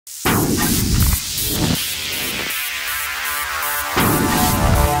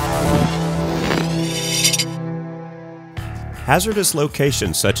Hazardous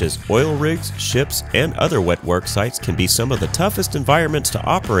locations such as oil rigs, ships, and other wet work sites can be some of the toughest environments to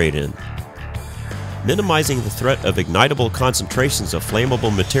operate in. Minimizing the threat of ignitable concentrations of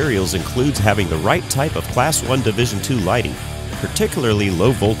flammable materials includes having the right type of Class 1 Division II lighting, particularly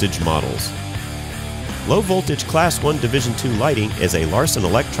low-voltage models. Low-voltage Class 1 Division II lighting is a Larson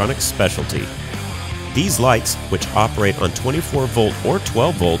Electronics specialty. These lights, which operate on 24-volt or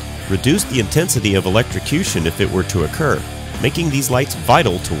 12-volt, reduce the intensity of electrocution if it were to occur, making these lights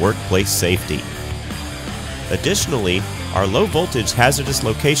vital to workplace safety. Additionally, our low-voltage hazardous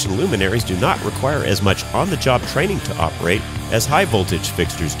location luminaries do not require as much on-the-job training to operate as high-voltage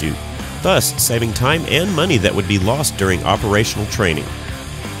fixtures do, thus saving time and money that would be lost during operational training.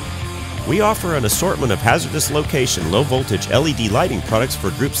 We offer an assortment of hazardous location low-voltage LED lighting products for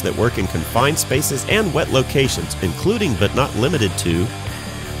groups that work in confined spaces and wet locations, including but not limited to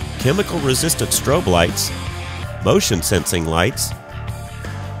chemical-resistant strobe lights, motion sensing lights,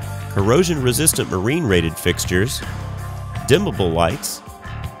 corrosion-resistant marine-rated fixtures, dimmable lights,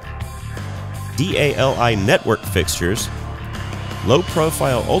 DALI network fixtures,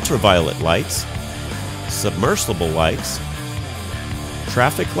 low-profile ultraviolet lights, submersible lights,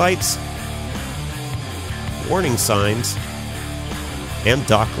 traffic lights, warning signs, and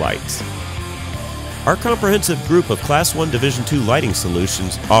dock lights. Our comprehensive group of Class 1 Division II lighting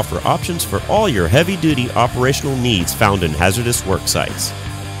solutions offer options for all your heavy-duty operational needs found in hazardous work sites.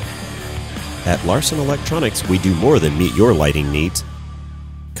 At Larson Electronics, we do more than meet your lighting needs.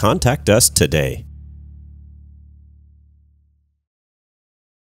 Contact us today.